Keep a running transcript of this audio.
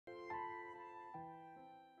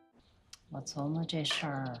我琢磨这事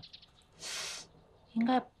儿应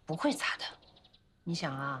该不会咋的。你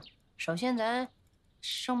想啊，首先咱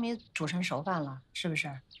生米煮成熟饭了，是不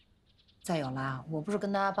是？再有了，我不是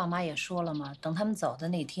跟他爸妈也说了吗？等他们走的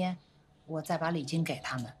那天，我再把礼金给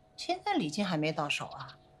他们。现在礼金还没到手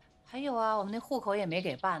啊。还有啊，我们那户口也没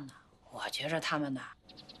给办呢。我觉着他们呐，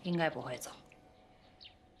应该不会走。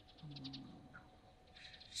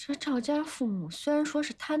这赵家父母虽然说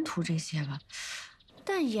是贪图这些吧，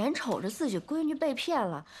但眼瞅着自己闺女被骗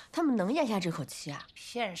了，他们能咽下这口气啊？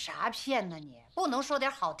骗啥骗呢你？不能说点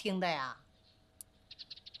好听的呀。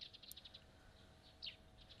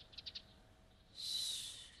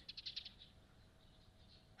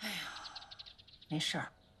哎呀，没事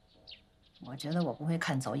儿，我觉得我不会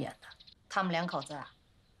看走眼的。他们两口子啊，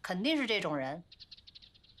肯定是这种人。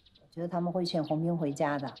我觉得他们会劝红兵回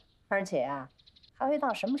家的，而且啊，还会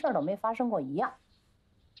当什么事儿都没发生过一样。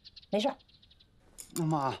没事儿。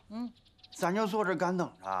妈，咱就坐这干等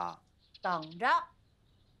着。等着。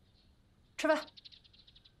吃饭。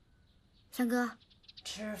三哥，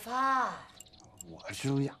吃饭。我吃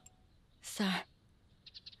不下。三儿，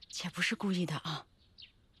姐不是故意的啊。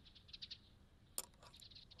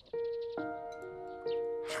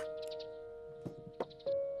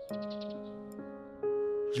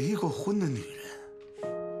离过婚的女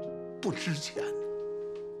人不值钱。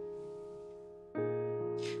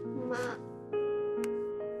妈，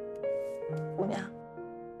姑娘，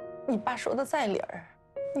你爸说的在理儿。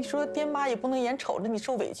你说爹妈也不能眼瞅着你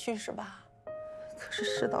受委屈是吧？可是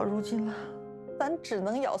事到如今了，咱只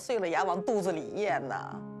能咬碎了牙往肚子里咽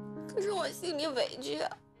呐。可是我心里委屈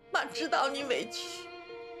啊，妈知道你委屈。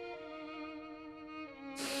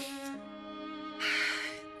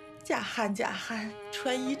嫁汉嫁汉，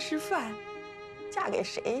穿衣吃饭，嫁给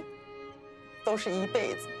谁都是一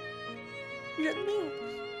辈子。认命吧。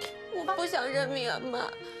我不想认命啊，妈，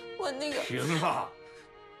我那个……停啊！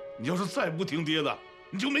你要是再不听爹的，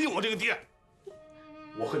你就没有我这个爹。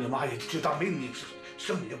我和你妈也就当没你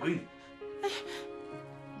生你的闺女。哎，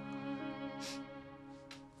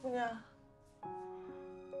姑娘，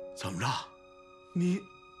怎么着？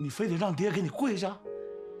你非得让爹给你跪下？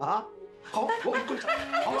啊？好，我给你跪下。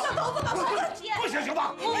好了，跪下行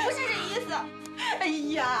吧？我不是这意思。哎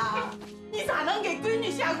呀，你咋能给闺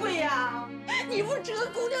女下跪呀？你不折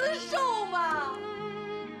姑娘的寿吗？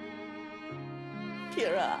平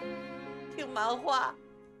儿啊，听妈话，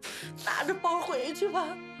拿着包回去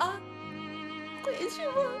吧，啊，回去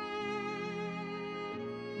吧。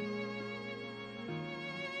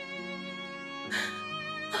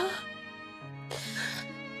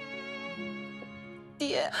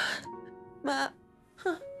爹，妈，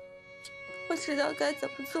我知道该怎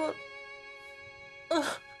么做了。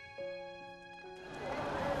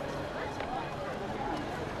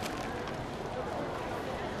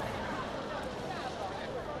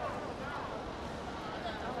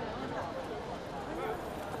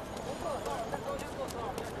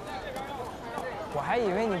我还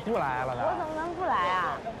以为你不来了呢。我怎么能不来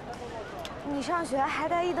啊？你上学还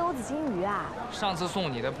带一兜子金鱼啊？上次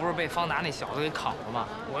送你的不是被方达那小子给烤了吗？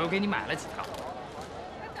我又给你买了几条。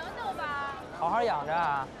等等吧。好好养着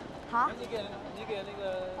啊。好。你给那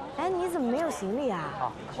个……哎，你怎么没有行李啊？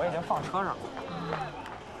啊，我已经放车上了。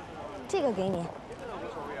这个给你。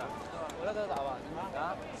回来再打吧。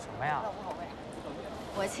啊？什么呀？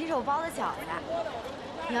我亲手包的饺子。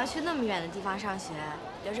你要去那么远的地方上学，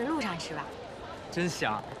留着路上吃吧。真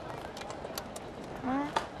香。哎，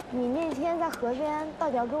你那天在河边到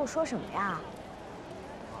底要给我说什么呀？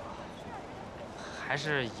还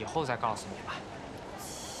是以后再告诉你吧。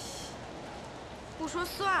不说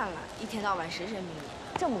算了，一天到晚神神秘秘，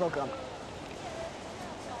这么个哥们儿。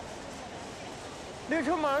列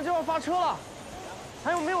车马上就要发车了，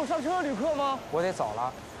还有没有上车的旅客吗？我得走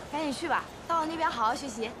了。赶紧去吧，到了那边好好学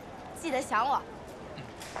习，记得想我。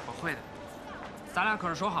我会的。咱俩可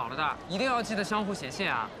是说好了的，一定要记得相互写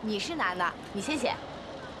信啊。你是男的，你先写。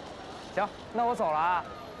行，那我走了啊，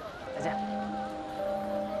再见。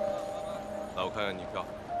来，我看看你票，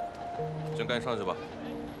真该上去吧。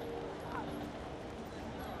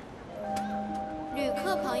旅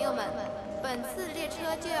客朋友们，本次列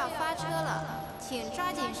车就要发车了，请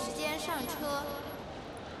抓紧时间上车。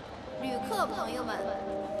旅客朋友们，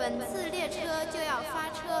本次列车就要发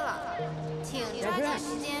车了，请抓紧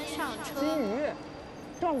时间上车。金鱼，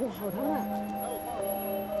照顾好他们。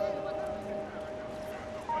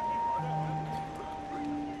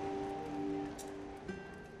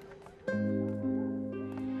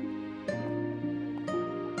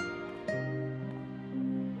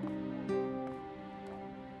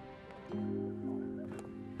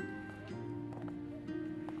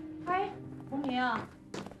哎，红明，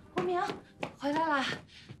洪明，回来啦。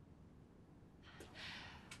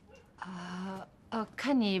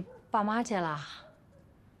看你爸妈去了。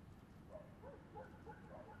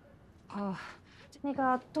哦，那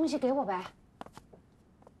个东西给我呗。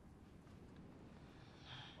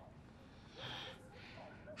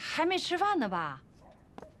还没吃饭呢吧？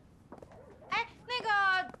哎，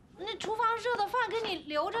那厨房热的饭给你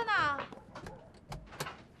留着呢。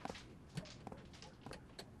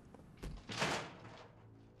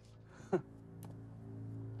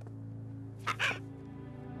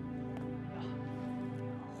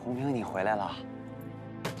洪明，你回来了。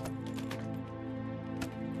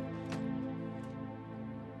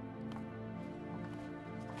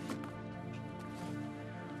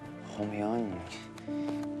洪明，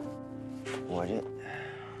我这……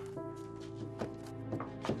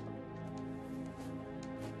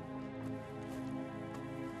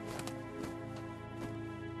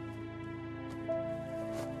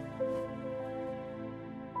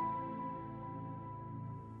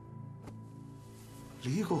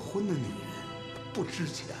离过婚的女人不值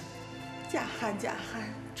钱。嫁汉嫁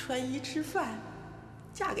汉，穿衣吃饭，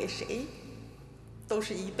嫁给谁都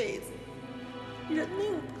是一辈子，认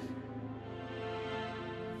命吧。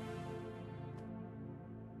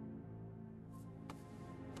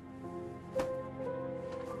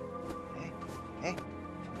哎，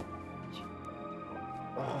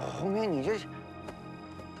洪明，你这是……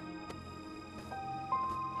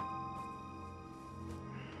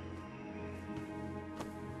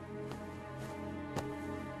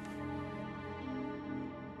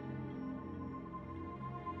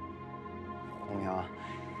洪明，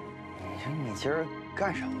你说你今儿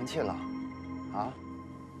干什么去了？啊？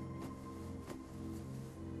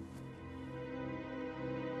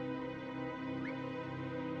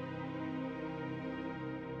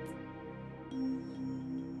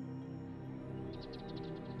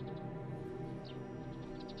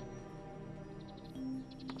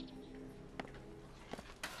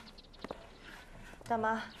大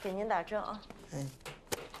妈，给您打针啊。嗯。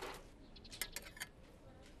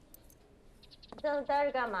你在那待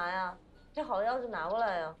着干嘛呀？配好了药就拿过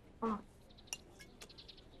来呀。嗯。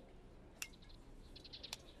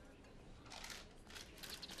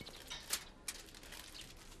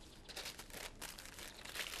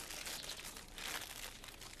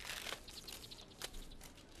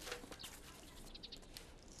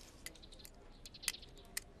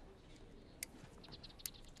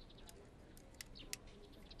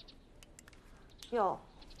哟，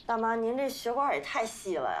大妈，您这血管也太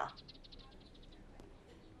细了呀！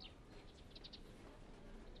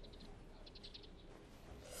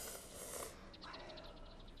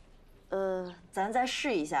咱再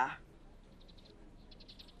试一下。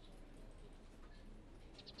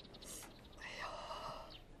哎呀，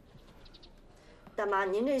大妈，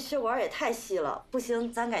您这血管也太细了，不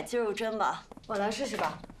行，咱改肌肉针吧。我来试试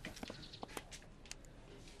吧。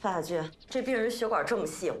范亚军，这病人血管这么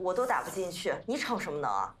细，我都打不进去，你逞什么能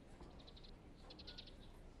啊？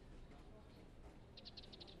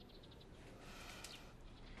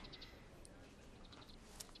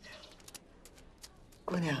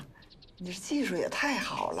姑娘，你这技术也太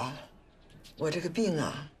好了。我这个病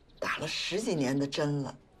啊，打了10几年的针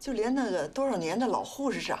了，就连那个多少年的老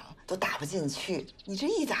护士长都打不进去，你这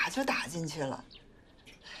一打就打进去了。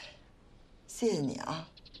谢谢你啊，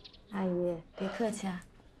阿姨，别客气啊。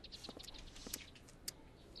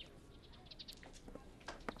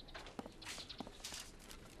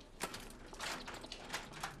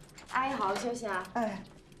阿姨，好好休息啊。哎。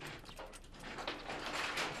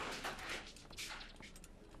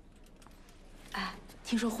哎，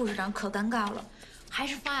听说护士长可尴尬了，还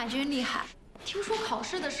是方亚军厉害。听说考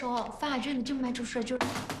试的时候，方亚军的静脉注射就是……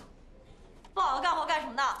不好好干活干什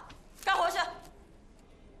么呢？干活去！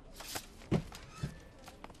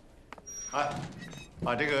哎，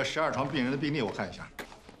把这个12床病人的病历我看一下。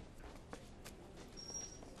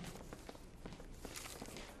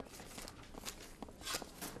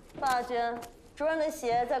范亚军，主任的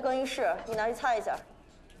鞋在更衣室，你拿去擦一下。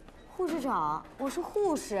护士长，我是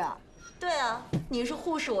护士。对啊，你是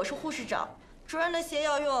护士，我是护士长。主任的鞋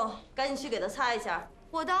要用，赶紧去给他擦一下。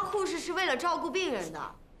我当护士是为了照顾病人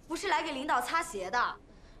的，不是来给领导擦鞋的。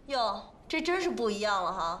哟，这真是不一样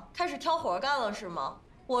了哈，开始挑活干了是吗？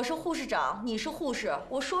我是护士长，你是护士，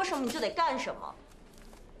我说什么你就得干什么。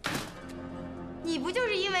你不就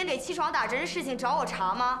是因为给气床打针的事情找我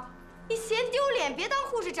茬吗？你嫌丢脸，别当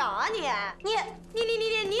护士长啊你！你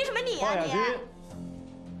什么你啊你？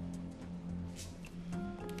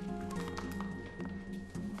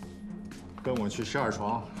跟我去12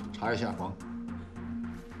床查一下房。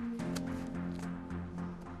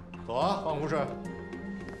走啊，方护士。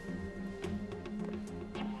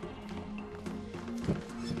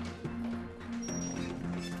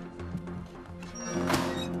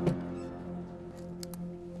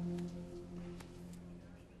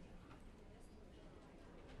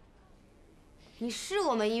你是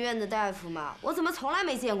我们医院的大夫吗？我怎么从来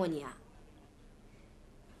没见过你啊？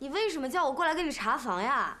你为什么叫我过来给你查房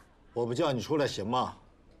呀？我不叫你出来行吗？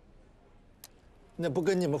那不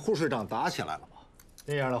跟你们护士长打起来了吗？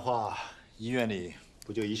那样的话，医院里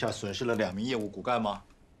不就一下损失了2名业务骨干吗？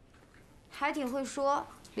还挺会说，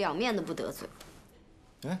两面的不得罪。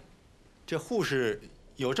嗯，这护士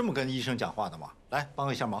有这么跟医生讲话的吗？来，帮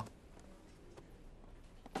个一下忙。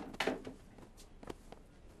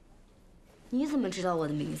你怎么知道我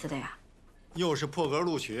的名字的呀？又是破格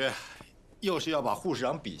录取，又是要把护士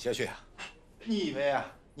长比下去。你以为啊，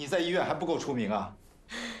你在医院还不够出名啊？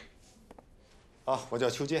我叫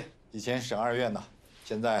邱健，以前省2院的，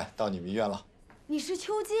现在到你们医院了。你是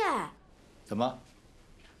邱健？怎么，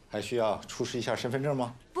还需要出示一下身份证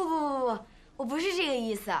吗？不，我不是这个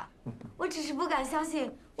意思，我只是不敢相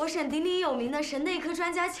信，我省鼎鼎有名的神内科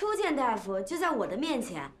专家邱健大夫就在我的面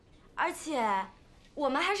前，而且我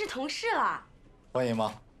们还是同事了。欢迎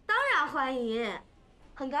吗？当然欢迎，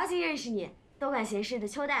很高兴认识你，多管闲事的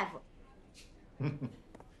邱大夫。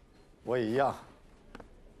我也一样，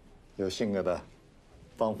有性格的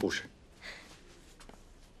方护士。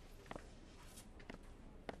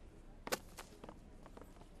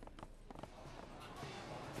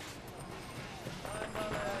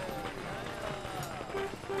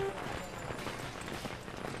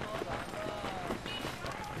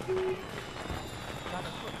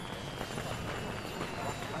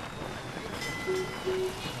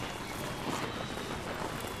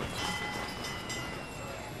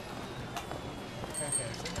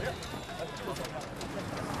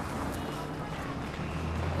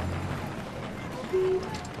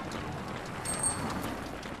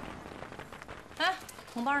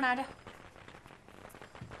红包拿着。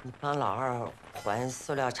你帮老二还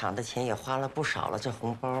塑料厂的钱也花了不少了，这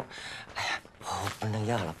红包，哎呀，我不能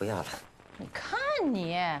要了，不要了。你看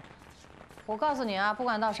你，我告诉你啊，不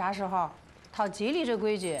管到啥时候，讨吉利这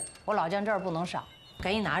规矩，我老姜这儿不能少。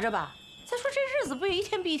赶紧拿着吧。再说这日子不也一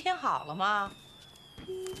天比一天好了吗？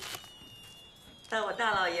那我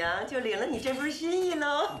大老杨就领了你这份心意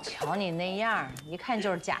喽。瞧你那样，一看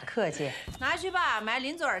就是假客气。拿去吧，买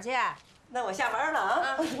零嘴去。那我下班了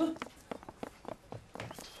啊。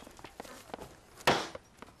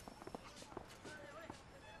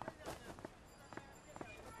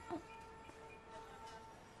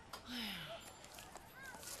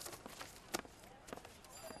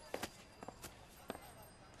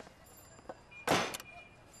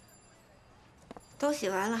都洗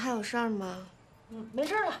完了，还有事儿吗？没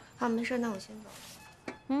事了。好，没事，那我先走。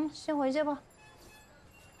先回去吧。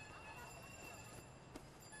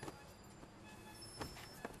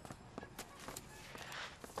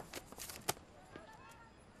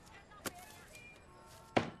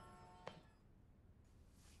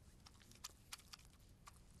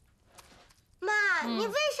妈，你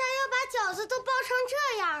为啥要把饺子都包成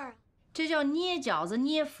这样啊？这叫捏饺子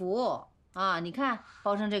捏福啊！你看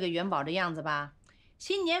包成这个元宝这样子吧，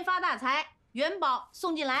新年发大财，元宝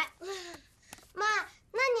送进来。妈，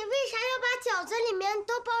那你为啥要把饺子里面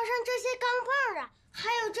都包上这些钢镚啊？还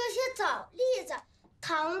有这些枣、栗子、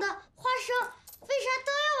糖的、花生，为啥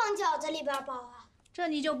都要往饺子里边包啊？这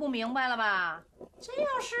你就不明白了吧？这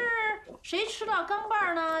要是谁吃到钢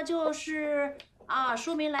镚呢，就是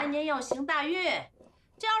说明来年要行大运；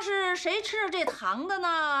这要是谁吃着这糖的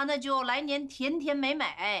呢，那就来年甜甜美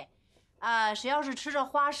美；谁要是吃着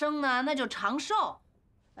花生呢，那就长寿；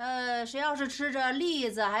谁要是吃着栗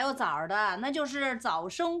子还有枣的，那就是早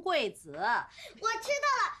生贵子。我知道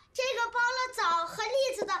了，这个包了枣和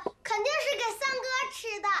栗子的，肯定是给三哥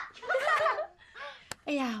吃的。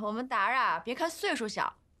哎呀，我们达儿啊，别看岁数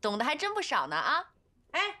小，懂得还真不少呢啊！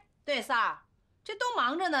哎，对三儿，这都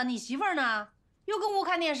忙着呢，你媳妇儿呢？又跟屋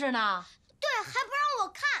看电视呢？对，还不让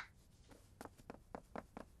我看。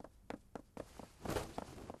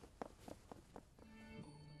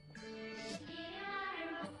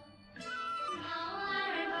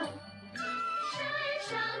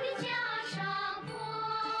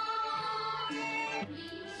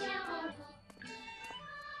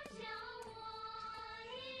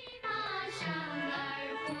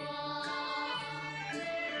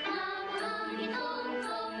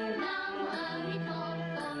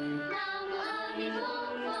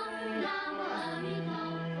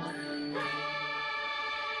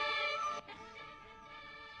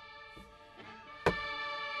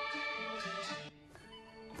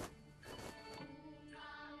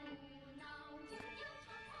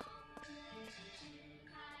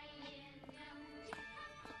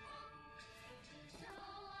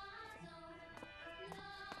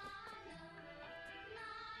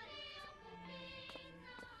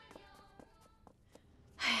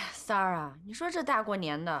三儿啊，你说这大过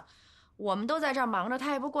年的，我们都在这儿忙着，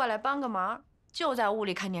他也不过来帮个忙，就在屋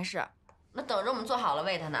里看电视。那等着我们做好了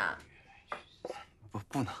喂他呢。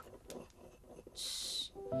不能。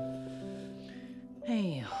哎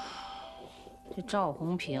呀，这赵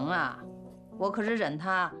红平啊，我可是忍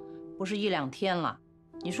他不是1、2天了。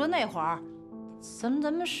你说那会儿，咱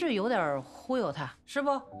们是有点忽悠他，是不？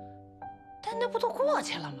但那不都过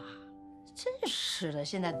去了吗？真是的，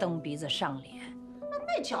现在蹬鼻子上脸。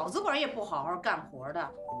那饺子馆也不好好干活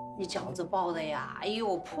的，那饺子包的呀，哎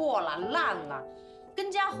呦破了烂了，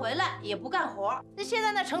跟家回来也不干活。那现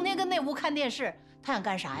在呢，成天跟那屋看电视，他想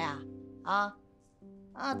干啥呀？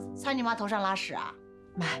踩你妈头上拉屎啊？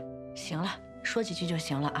妈，行了，说几句就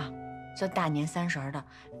行了啊。这大年30的，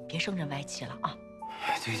别生这歪气了啊。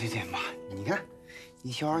对，妈，你看，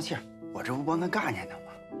你消消气，我这不帮他干着呢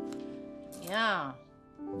吗？你呀，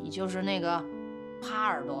你就是那个耙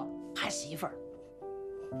耳朵耙媳妇儿。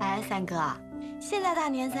哎，三哥，现在大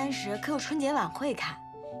年30可有春节晚会看，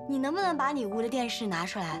你能不能把你屋的电视拿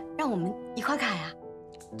出来，让我们一块看呀？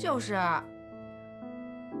就是。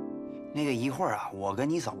那个一会儿啊，我跟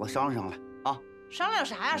你嫂子商量了啊。商量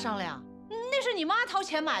啥呀？商量？那是你妈掏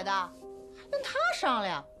钱买的，还跟她商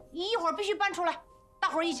量？一会儿必须搬出来，大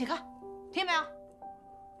伙儿一起看，听见没有？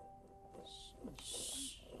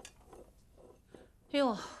哎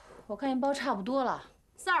呦，我看你包差不多了。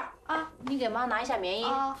三儿啊，你给妈拿一下棉衣。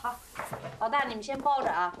好。老大，你们先包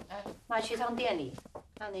着啊。妈去趟店里，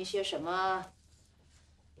看那些什么，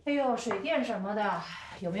哎呦，水电什么的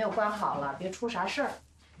有没有关好了，别出啥事儿。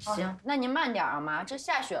行，那您慢点啊，妈，这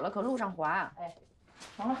下雪了，可路上滑。哎，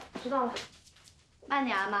行了，知道了。慢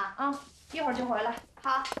点啊，妈。啊，一会儿就回来。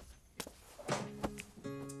好。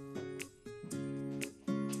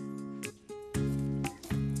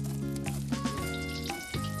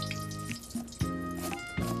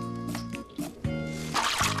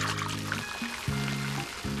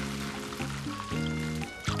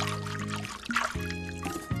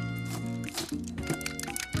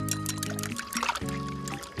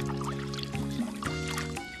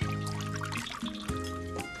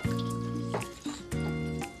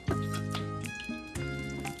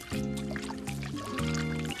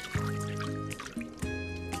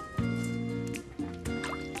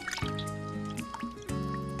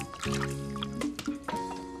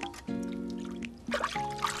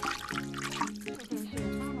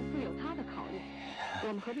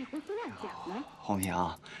何必胡思乱想呢？红平，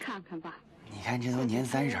看看吧，你看这都年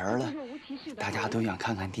30了，大家都想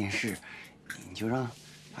看看电视，你就让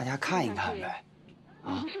大家看一看呗。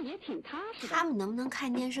啊，他们能不能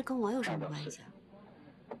看电视跟我有什么关系啊？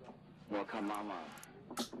我看妈妈，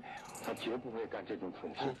她绝不会干这种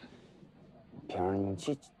蠢事。平儿，你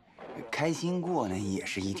这开心过呢也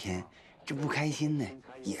是一天，这不开心呢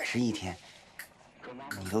也是一天。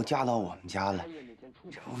你都嫁到我们家了，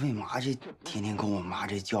这为嘛这天天跟我妈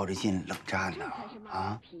这较着劲冷战呢？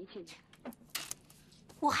啊！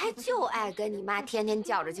我还就爱跟你妈天天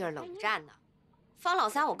较着劲冷战呢。方老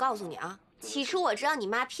三，我告诉你啊，起初我知道你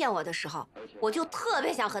妈骗我的时候，我就特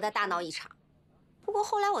别想和她大闹一场。不过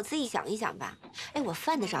后来我自己想一想吧，哎，我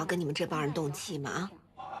犯得着跟你们这帮人动气吗？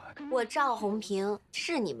啊！我赵红平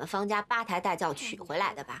是你们方家8抬大轿娶回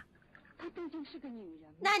来的吧？她毕竟是个女人。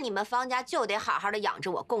那你们方家就得好好的养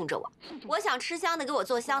着我，供着我。我想吃香的给我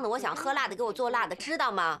做香的，我想喝辣的给我做辣的，知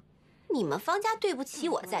道吗？你们方家对不起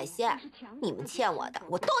我在先，你们欠我的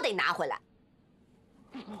我都得拿回来。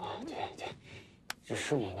对，这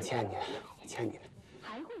是我们欠你的，我欠你的。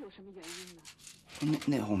还会有什么原因呢？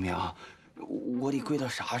那红明，我得跪到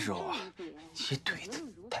啥时候啊？这腿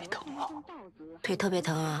太疼了。腿特别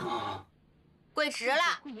疼啊？跪直了。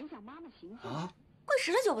啊？跪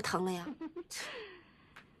直了就不疼了呀。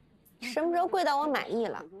什么时候跪到我满意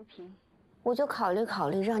了，我就考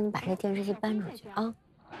虑让你把这电视机搬出去啊。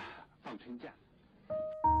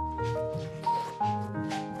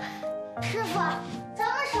师傅，咱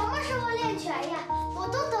们什么时候练拳呀？我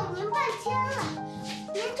都等您半天了，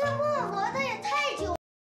您这磨合的也太久。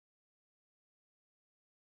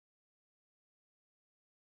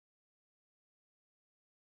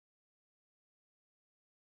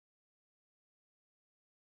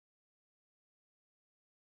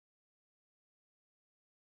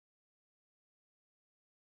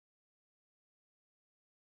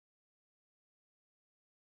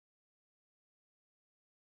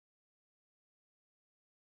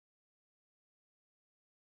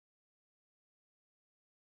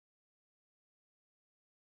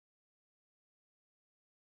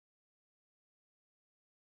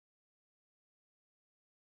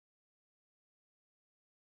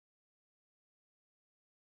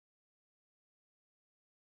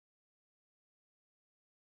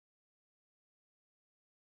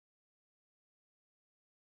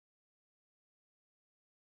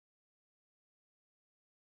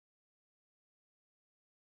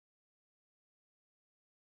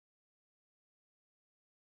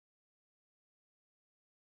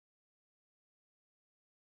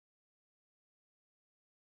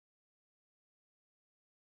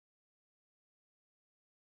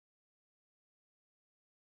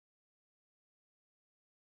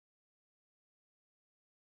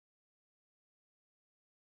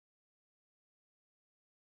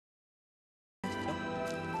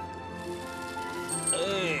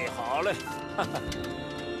里。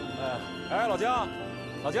哎，老姜，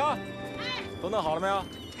都弄好了没有？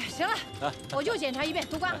行了，我就检查一遍，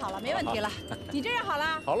都关好了，没问题了。你这人好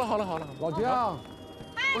了？好了。老姜，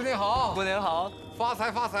过年好，过年好，发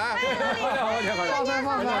财发财！过年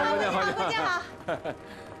好。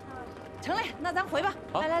成嘞，那咱回吧。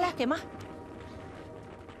来，给妈。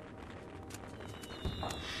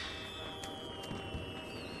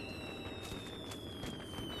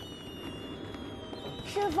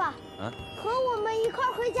师傅，和我们一块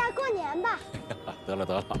儿回家过年吧。得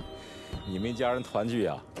了，你们一家人团聚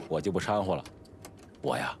啊，我就不掺和了。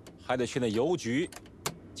我呀，还得去那邮局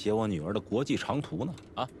接我女儿的国际长途呢。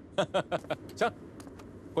啊，行，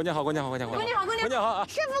过年好啊！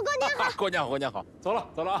师傅过年好！过年好！走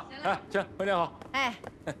了啊！哎，行，过年好！哎，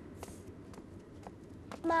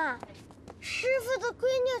妈，师傅的闺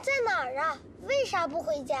女在哪儿啊？为啥不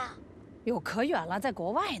回家？哟，可远了，在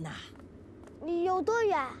国外呢。有多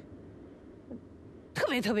远？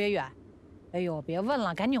特别远。哎呦，别问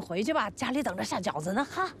了，赶紧回去吧，家里等着下饺子呢。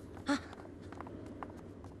哈啊！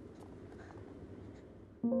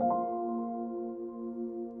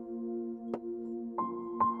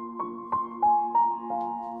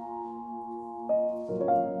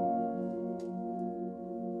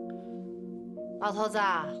老头子，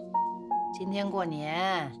今天过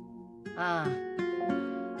年啊，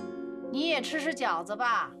你也吃饺子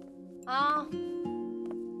吧。啊，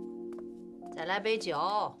再来杯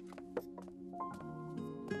酒。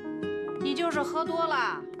你就是喝多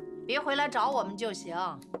了，别回来找我们就行，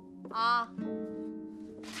啊。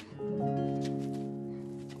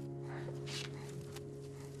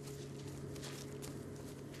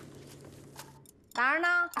达儿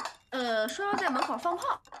呢？说要在门口放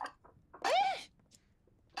炮。哎，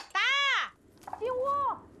达儿，进屋，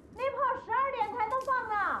那炮12点才能放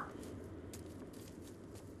呢。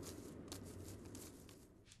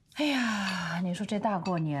哎呀，你说这大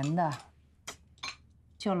过年的，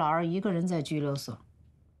就老二一个人在拘留所，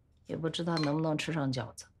也不知道能不能吃上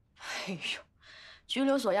饺子。哎呦，拘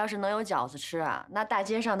留所要是能有饺子吃啊，那大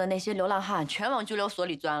街上的那些流浪汉全往拘留所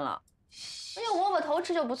里钻了。哎呦，窝窝头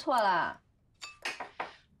吃就不错了。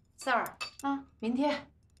四儿啊，明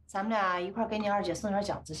天咱们俩一块给你二姐送点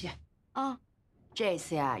饺子去。啊，这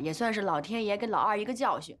次呀也算是老天爷给老二一个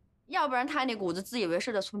教训，要不然他那股子自以为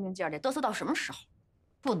是的聪明劲儿得嘚瑟到什么时候？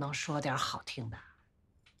不能说点好听的。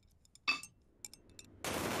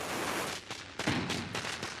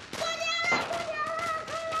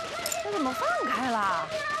这怎么放开了？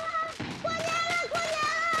过年了！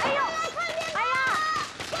哎呦，哎呀，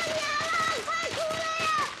过年了，快出来呀！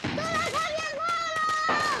都来看鞭炮了，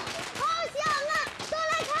好响啊！都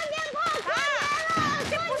来看鞭炮，过年了！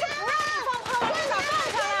这不是不让你放炮了，你咋放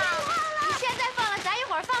上了？你现在放了，咱一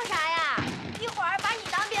会儿放啥呀？一会儿把你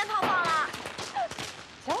当鞭炮放了。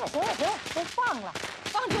行了，都放了，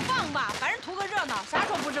放就放吧，反正图个热闹，啥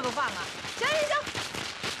时候不是个放啊？行，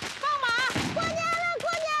放吧！过年了，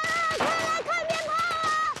快来看鞭炮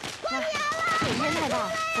啊！过年了！雨天太大，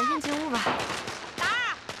咱先进屋吧。达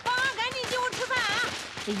儿，放完赶紧进屋吃饭啊！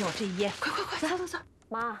哎呦，这烟，快，走。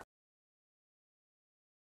妈。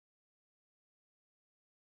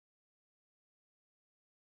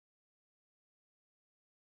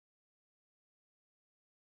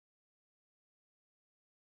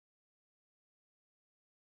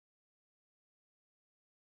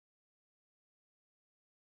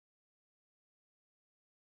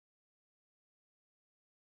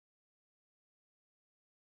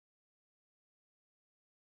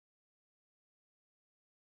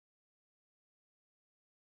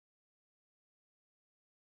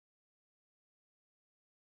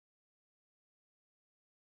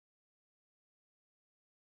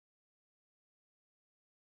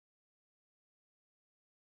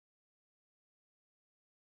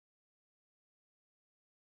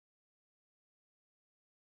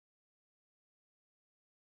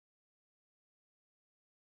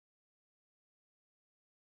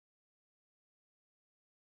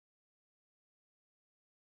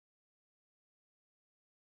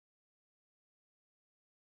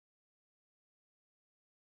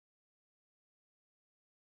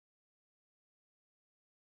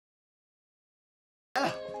来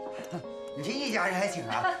了，你这一家人还请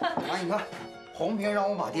啊？妈，你看，红萍让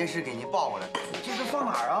我把电视给您抱过来，这是放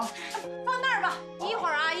哪儿啊？放那儿吧，你一会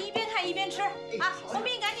儿啊一边看一边吃啊。红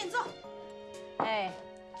萍，赶紧坐。哎，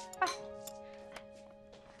快。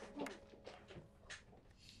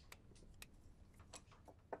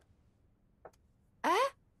哎，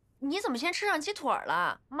你怎么先吃上鸡腿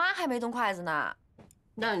了？妈还没动筷子呢。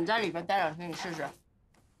那你在里边待2天，你试试。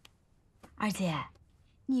二姐，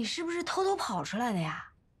你是不是偷偷跑出来的呀？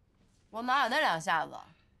我哪有那2下子？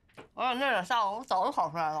那俩下午我早就跑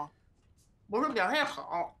出来了，不是表现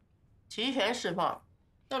好，齐全释放。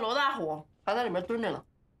那罗大虎还在里面蹲着呢。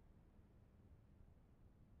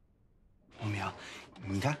红明，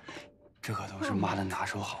你看，这可都是妈的拿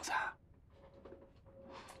手好菜。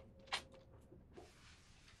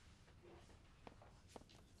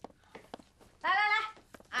来来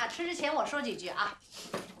来，啊，吃之前我说几句啊。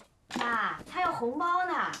妈，还有红包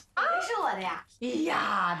呢，以为是我的呀？哎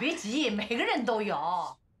呀，别急，每个人都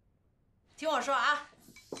有。听我说啊，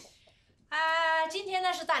今天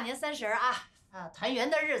呢是大年30啊，团圆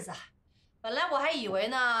的日子。本来我还以为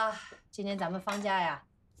呢，今天咱们方家呀，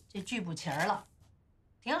这聚不齐儿了，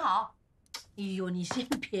挺好。哎呦，你先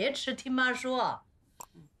别吃，听妈说，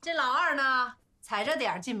这老二呢踩着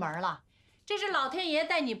点儿进门了，这是老天爷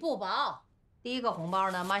待你不薄。第一个红包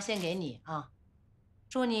呢，妈先给你啊，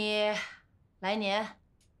祝你来年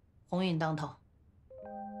鸿运当头。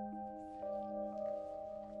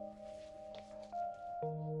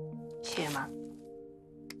谢谢妈。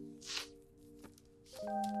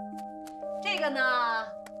这个呢，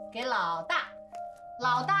给老大。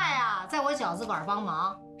老大呀，在我饺子馆帮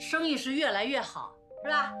忙，生意是越来越好，是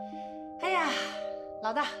吧？哎呀，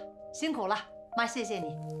老大辛苦了，妈谢谢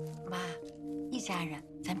你。妈，一家人，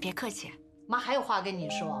咱别客气。妈还有话跟你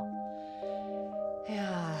说。哎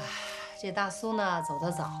呀，这大苏呢走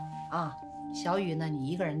得早啊，小雨呢你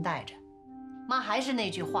一个人带着。妈还是那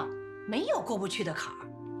句话，没有过不去的坎儿，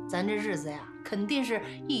咱这日子呀，肯定是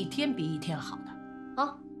一天比一天好的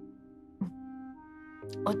啊。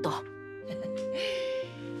我懂。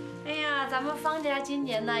哎呀，咱们方家今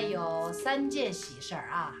年呢有3件喜事儿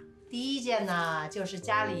啊。第一件呢就是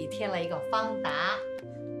家里添了一个方达，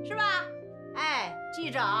是吧？哎，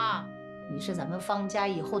记着啊，你是咱们方家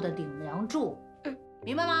以后的顶梁柱，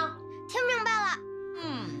明白吗？听明白了。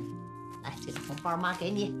来，这个红包妈给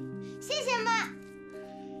你，谢谢妈。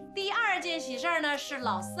第2件喜事儿呢是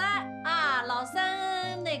老三啊，老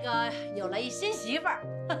三那个有了一新媳妇儿。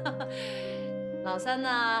老三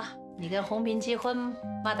呢，你跟红萍结婚，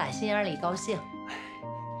妈打心眼里高兴。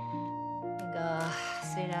那个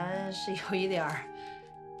虽然是有一点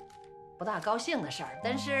不大高兴的事儿，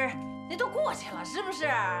但是那都过去了，是不是？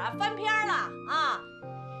翻篇了啊！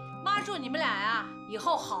妈祝你们俩呀，以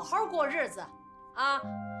后好好过日子啊，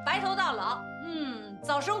白头到老，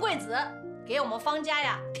早生贵子，给我们方家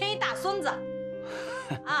呀添一大孙子。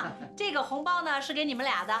啊，这个红包呢是给你们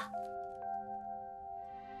俩的。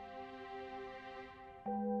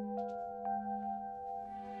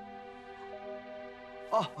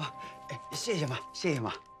谢谢妈，谢谢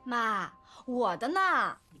妈。妈，我的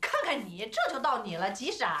呢？你看看你，这就到你了，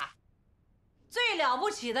急啥？最了不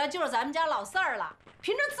起的就是咱们家老四儿了，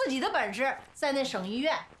凭着自己的本事，在那省医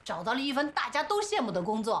院找到了一份大家都羡慕的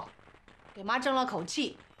工作，给妈争了口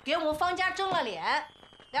气，给我们方家争了脸，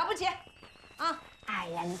了不起啊！哎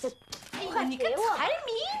呀，你这，哎呀，你个财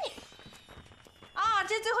迷你！啊，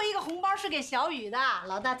这最后一个红包是给小雨的，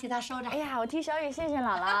老大替他收着。哎呀，我替小雨谢谢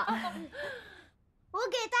姥姥。我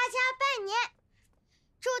给大家拜年，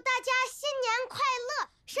祝大家新年快乐，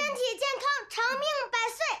身体健康，长命百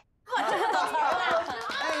岁。我这到头了。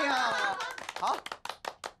哎呀，好，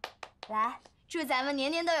来，祝咱们年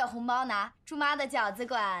年都有红包拿，祝妈的饺子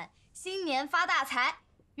馆新年发大财，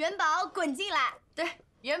元宝滚进来。对，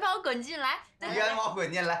元宝滚进来，元宝滚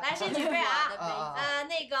进来。来，先举杯啊！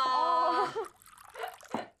那个，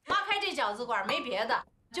妈开这饺子馆没别的，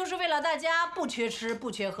就是为了大家不缺吃不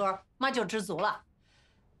缺喝，妈就知足了。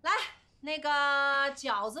来，那个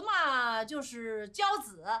饺子嘛，就是交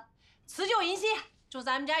子，辞旧迎新，祝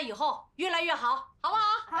咱们家以后越来越好，好不好？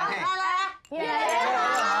好，来，越来越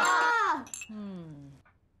好。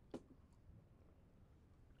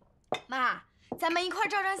妈，咱们一块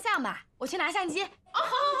照张相吧，我去拿相机。好，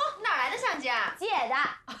哪来的相机啊？借的。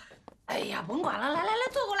哎呀，甭管了，来，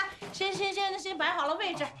坐过来，先摆好了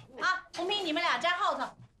位置啊。红萍，你们俩站后头，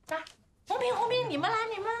站。红萍，你们来，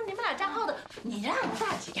你们俩站后头，你让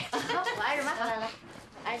大姐。我挨着妈，来，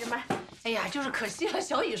挨着妈。哎呀，就是可惜了，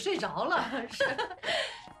小雨睡着了。是。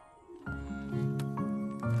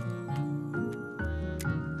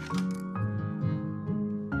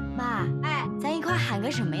妈，咱一块喊个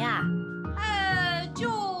什么呀？就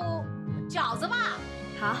饺子吧。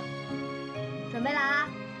好，准备了啊。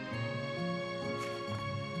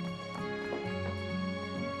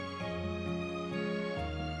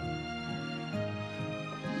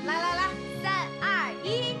来，3、2、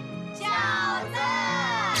1，饺子！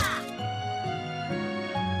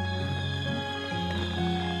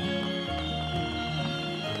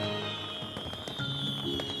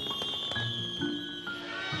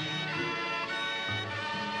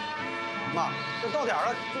妈，这到点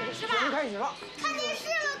了，节目开始了。看电视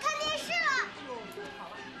了，看电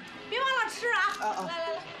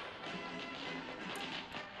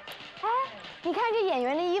哎，你看这演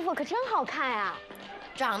员的衣服可真好看呀！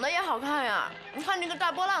长得也好看呀！你看这个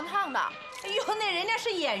大波浪烫的。哎呦，那人家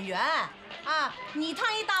是演员啊！你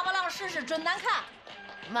烫一大波浪试试，准难看。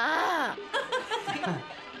妈，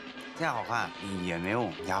再好看也没有我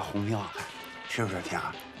们家红票好看，是不是平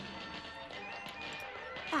儿？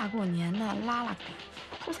大过年的拉拉狗，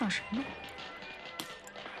都像什么？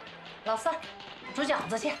老三，煮饺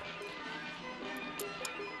子去。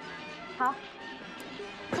好，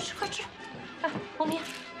快吃快吃。哎，红明，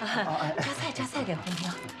夹菜给红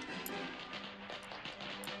明。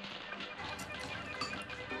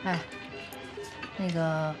哎，那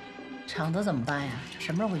个厂子怎么办呀？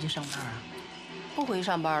什么时候回去上班啊？不回去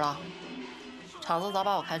上班了，厂子早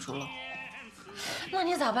把我开除了。那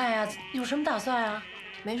你咋办呀？有什么打算啊？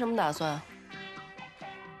没什么打算，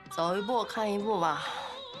走一步看一步吧。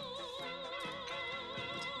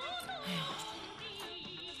哎呀，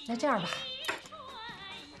那这样吧，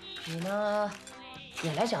你呢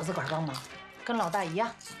也来饺子馆帮忙，跟老大一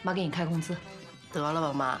样，妈给你开工资。得了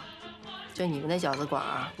吧，妈，就你们那饺子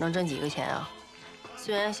馆能挣几个钱啊？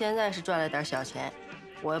虽然现在是赚了点小钱，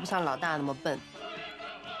我也不像老大那么笨。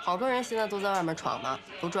好多人现在都在外面闯呢，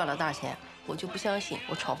都赚了大钱，我就不相信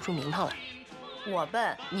我闯不出名堂来。我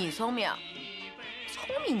笨，你聪明，聪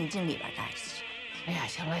明你进里边待去。哎呀，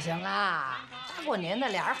行了行了，大过年的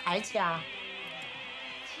俩人还掐。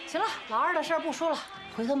行了，老二的事儿不说了，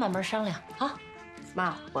回头慢慢商量啊。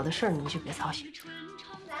妈，我的事儿你们就别操心。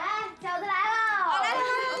来，饺子来了！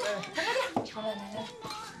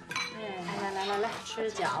来，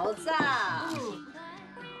吃饺子。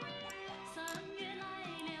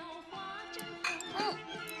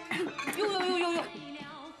呦！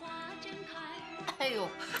哎呦，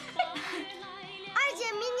二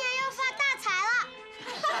姐明年要发大财了。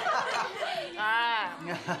哎，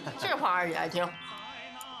这话二姐爱听。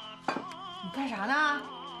你干啥呢？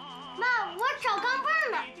妈，我找钢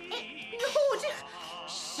镚呢。哎呦，这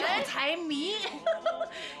小财迷。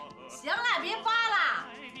行了，别发了，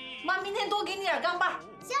妈明天多给你点钢镚。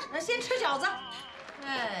行，先吃饺子。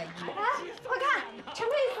哎，快看，陈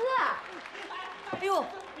佩斯。哎呦，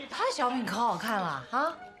他小品可好看了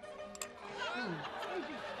啊！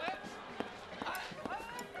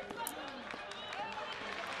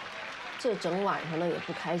这整晚上的也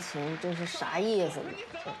不开琴，这是啥意思呢？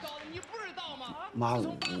妈，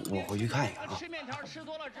我回去看一看啊。吃面条吃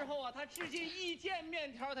多了之后啊，他至今一见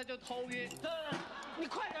面条他就头晕。你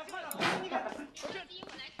快点，你看，我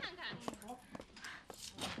来看看。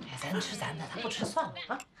哎，咱吃咱的，他不吃算了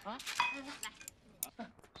啊！来。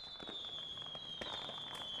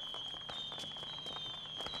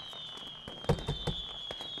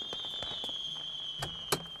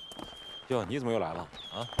哟，你怎么又来了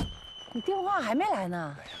啊？你电话还没来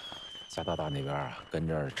呢。家大大那边啊，跟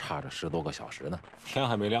这儿差着10多个小时呢，天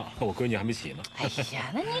还没亮，我闺女还没起呢。哎呀，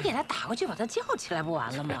那你给他打过去，把他叫起来不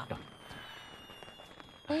完了吗？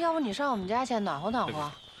那要不你上我们家去暖和暖和？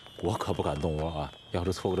我可不敢动窝啊！要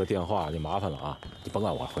是错过这电话就麻烦了啊！你甭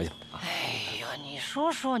管我，回去。哎呦，你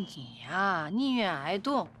说说你呀，宁愿挨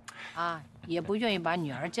冻，啊，也不愿意把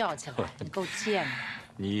女儿叫起来，你够贱的。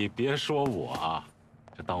你别说我啊，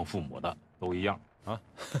这当父母的都一样啊。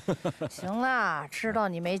行了，知道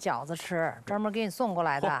你没饺子吃，专门给你送过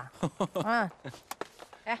来的。啊，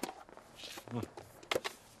哎，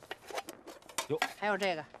哟，还有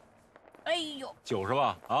这个，哎呦酒是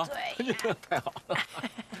吧？啊，对，太好了。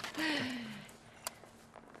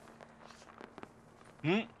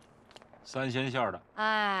3鲜馅的，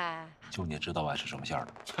哎，就你知道爱吃什么馅的。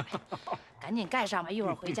赶紧盖上吧，一会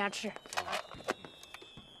儿回家吃。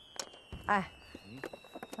哎，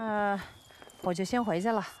我就先回去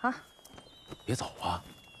了啊。别走啊，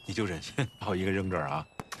你就忍心把我一个扔这儿啊？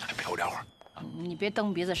陪我聊会儿。你别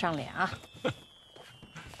蹬鼻子上脸啊！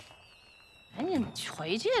赶紧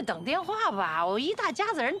回去等电话吧，我一大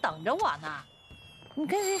家子人等着我呢。你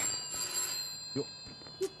跟谁？哟，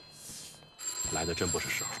来的真不是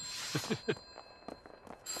时候。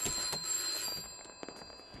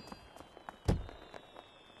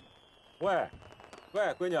喂，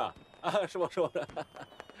闺女啊，是我，挺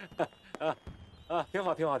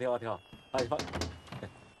好，啊，你放，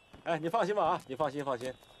哎，你放心吧啊，你放心，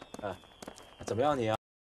怎么样你啊？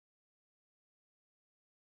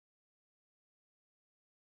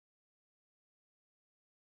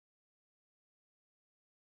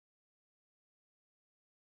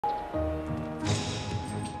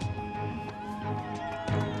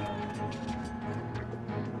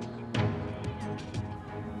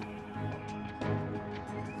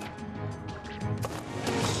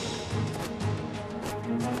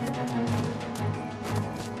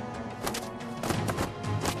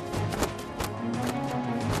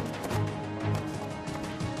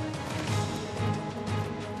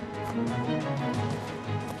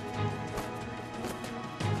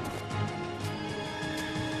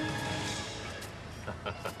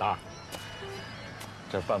达儿，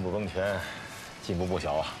这半步耕田，进步不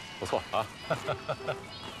小啊，不错啊。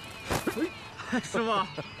师傅，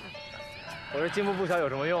我这进步不小有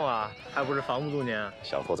什么用啊？还不是防不住您。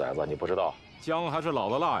小兔崽子，你不知道，姜还是老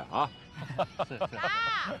的辣呀啊！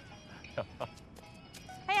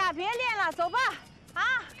哎呀，别练了，走吧，啊，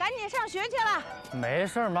赶紧上学去了。没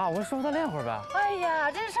事妈，我说他练会儿呗。哎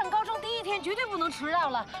呀，这是上高中第一天，绝对不能迟到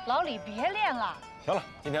了。老李，别练了。行了，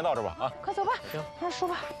今天到这吧啊！快走吧。行，拿书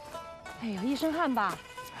吧。哎呀，一身汗吧？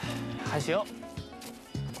还行。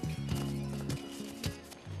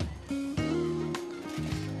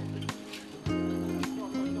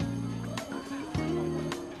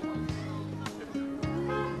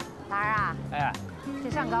达儿啊，哎，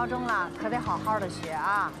这上高中了，可得好好的学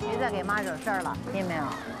啊，别再给妈惹事儿了，听见没有？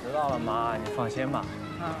知道了，妈，你放心吧。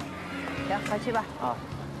嗯，行，快去吧。啊，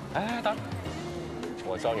哎，达儿，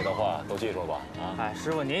我教你的话都记住了吧？啊，哎，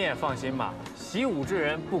师傅您也放心吧，习武之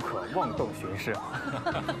人不可妄动学识。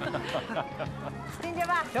进去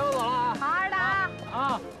吧。行，我走了啊。好好的啊。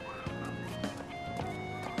啊。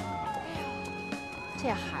这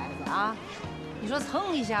孩子啊，你说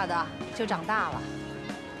蹭一下子就长大了。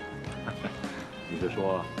你是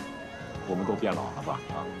说我们都变老了吧？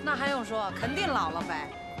啊，那还用说，肯定老了呗。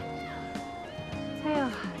哎呀，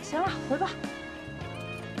行了，回吧。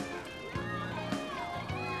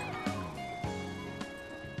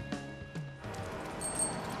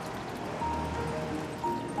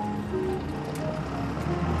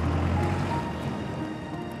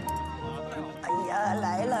哎呀，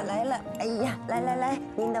来了来了！哎呀，来，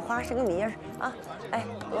您的花生米儿啊，哎，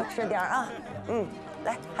多吃点啊。嗯，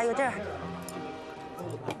来，还有这儿。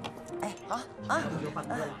哎，好啊。哎呦，好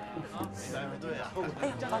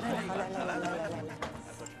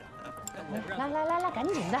来，赶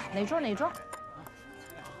紧的，哪桌？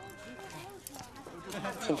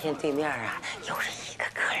今天对面啊，又是一个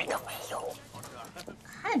客人都没有。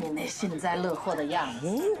看你那幸灾乐祸的样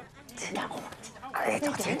子。让我，哎，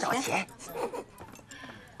找钱。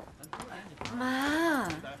妈，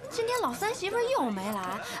今天老三媳妇又没来，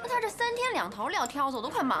她这3天2头撂挑子，我都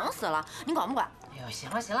快忙死了。你管不管？哎呦，行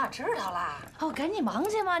了，知道了。哦，赶紧忙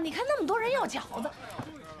去嘛！你看那么多人要饺子。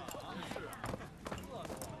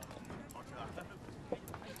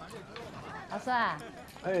老孙。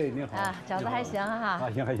哎，你好。啊，饺子还行哈。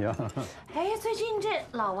还行。哎，最近这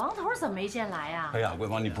老王头怎么没见来呀？哎呀，桂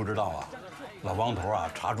芳，你不知道啊，老王头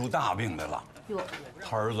啊查出大病来了。哟，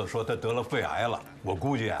他儿子说他得了肺癌了，我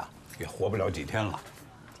估计啊也活不了几天了。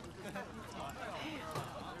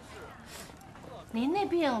您那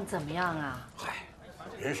病怎么样啊？嗨，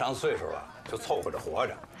人上岁数了就凑合着活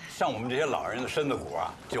着，像我们这些老人的身子骨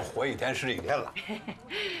啊，就活1天是1天了。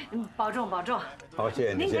保重。好，谢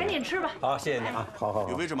谢你。您赶紧吃吧。好，谢谢你啊。好。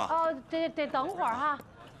有位置吗？哦，得等会儿哈，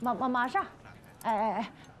马上。哎。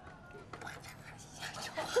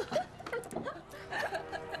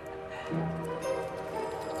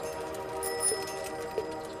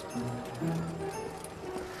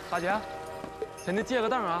大姐，给您借个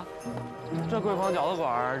凳啊！这桂芳饺子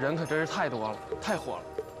馆人可真是太多了，太火了，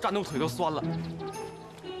站住腿都酸了。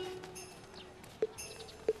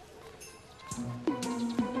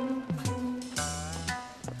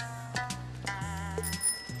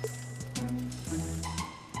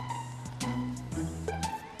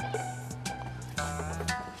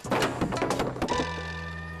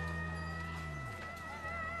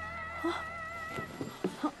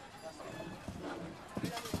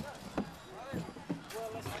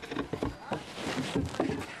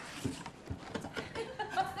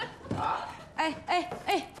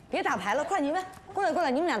哎，别打牌了，快你们过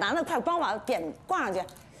来，你们俩男的快帮我把匾挂上去，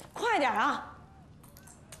快点啊！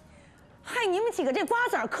害你们几个这瓜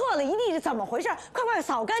子嗑了一地，怎么回事？快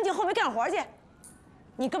扫干净，后面干活去。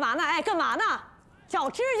你干嘛呢？哎，干嘛呢？绞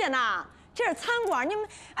指甲呢？这是餐馆，你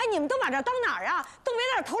们都把这当哪儿啊？都别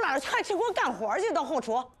在这偷懒，快去给我干活去，到后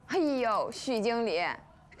厨。哎呦，许经理，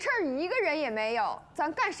这儿一个人也没有，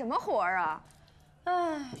咱干什么活啊？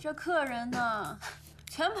哎，这客人呢，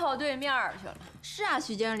全跑对面去了。是啊，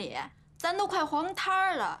许经理，咱都快黄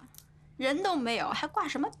摊了，人都没有，还挂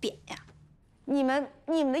什么匾呀？你们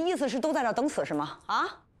的意思是都在这等死是吗？啊？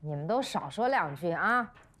你们都少说2句啊！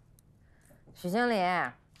许经理，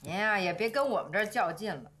您呀也别跟我们这儿较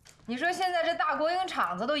劲了。你说现在这大国营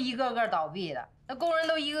厂子都一个个倒闭的，那工人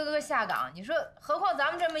都一个个下岗，你说何况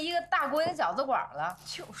咱们这么一个大国营饺子馆了？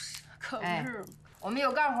就是，可不哎是。我们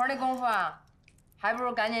有干活那功夫啊，还不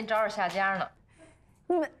如赶紧找点下家呢。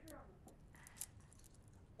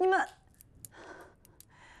你们，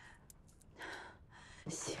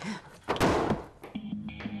行，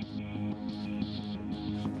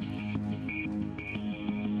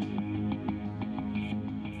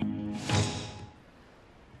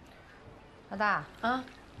老大啊，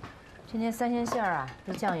今天三鲜馅儿啊，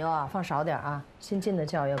这酱油啊放少点啊，新进的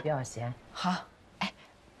酱油比较咸。好，哎，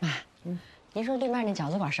妈，您说对面那饺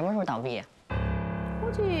子馆什么时候倒闭呀？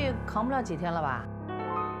估计扛不了几天了吧。